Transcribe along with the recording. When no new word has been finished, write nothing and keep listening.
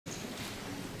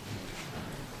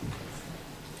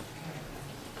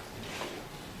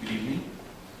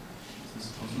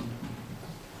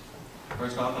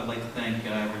First off, I'd like to thank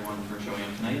everyone for showing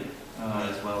up tonight,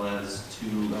 as well as to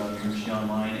Miramichi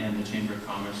Online and the Chamber of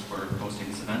Commerce for hosting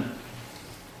this event.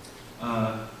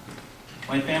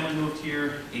 My family moved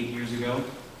here 8 years ago,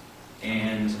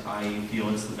 and I feel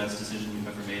it's the best decision we've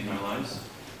ever made in our lives.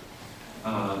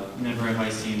 Never have I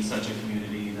seen such a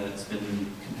community that's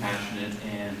been compassionate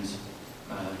and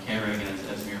caring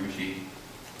as Miramichi.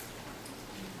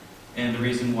 And the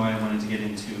reason why I wanted to get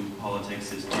into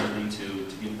politics is partly to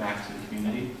give back to the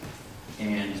community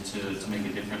and to make a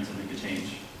difference and make a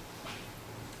change.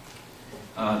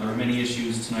 There are many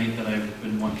issues tonight that I've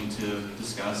been wanting to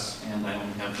discuss, and I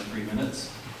only have the 3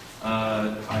 minutes.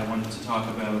 I wanted to talk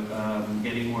about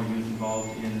getting more youth involved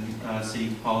in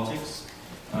city politics,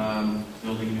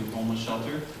 building a new homeless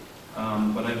shelter,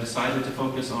 but I've decided to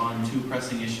focus on 2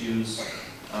 pressing issues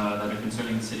that are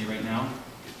concerning the city right now.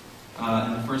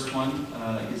 And the first one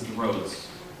is the roads.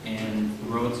 And the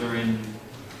roads are in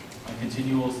a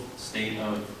continual state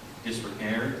of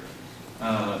disrepair.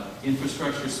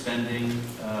 Infrastructure spending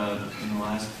in the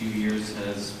last few years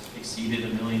has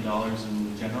exceeded $1 million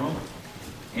in general.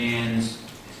 And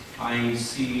I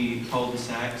see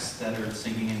cul-de-sacs that are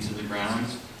sinking into the ground.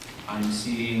 I'm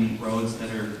seeing roads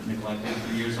that are neglected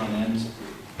for years on end,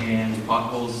 and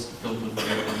potholes filled with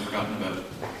dirt and forgotten about.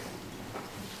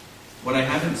 What I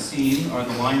haven't seen are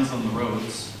the lines on the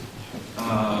roads,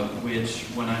 which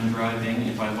when I'm driving,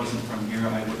 if I wasn't from here,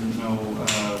 I wouldn't know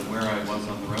where I was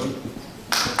on the road.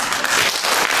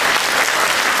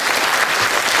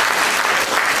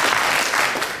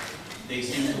 They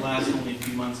seem to last only a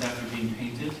few months after being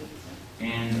painted,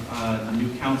 and the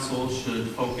new council should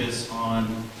focus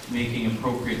on making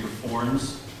appropriate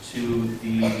reforms to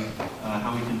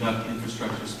how we conduct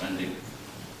infrastructure spending.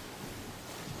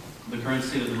 The current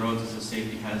state of the roads is a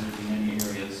safety hazard in many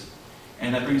areas.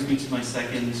 And that brings me to my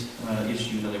second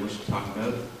issue that I wish to talk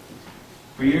about.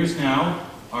 For years now,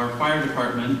 our fire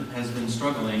department has been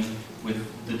struggling with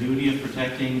the duty of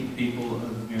protecting people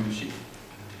of Miramichi,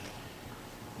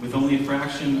 with only a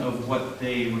fraction of what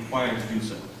they require to do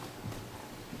so.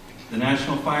 The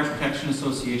National Fire Protection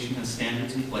Association has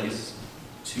standards in place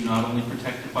to not only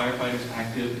protect the firefighters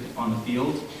active on the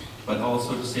field, but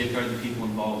also to safeguard the people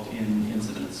involved in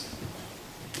incidents.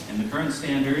 And the current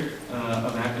standard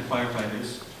of active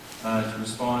firefighters to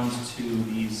respond to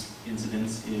these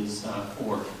incidents is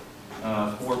 4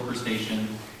 per station,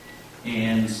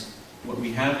 and what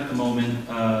we have at the moment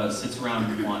sits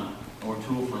around 1, or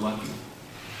 2 if we're lucky.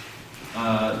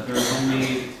 There are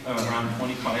only around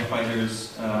 20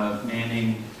 firefighters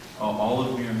manning all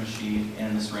of Miramichi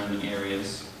and the surrounding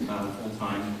areas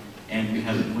full-time, and we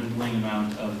have a dwindling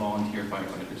amount of volunteer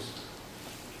firefighters.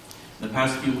 The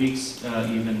past few weeks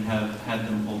even have had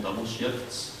them pull double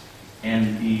shifts,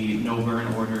 and the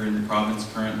no-burn order in the province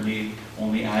currently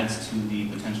only adds to the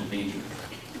potential danger.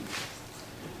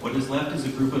 What is left is a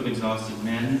group of exhausted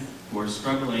men who are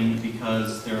struggling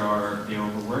because they are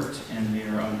overworked and they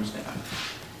are understaffed.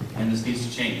 And this needs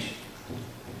to change.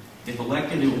 If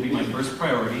elected, it will be my first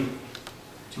priority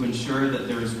to ensure that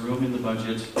there is room in the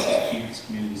budget to keep this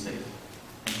community safe.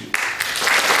 Thank you.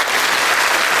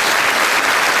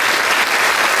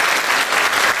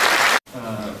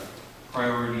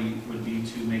 Priority would be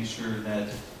to make sure that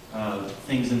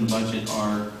things in the budget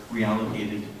are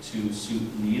reallocated to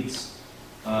suit needs.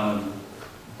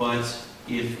 But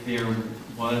if there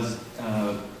was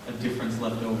a difference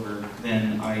left over,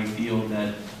 then I feel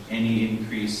that any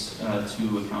increase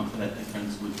to account for that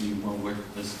difference would be well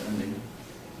worth the spending.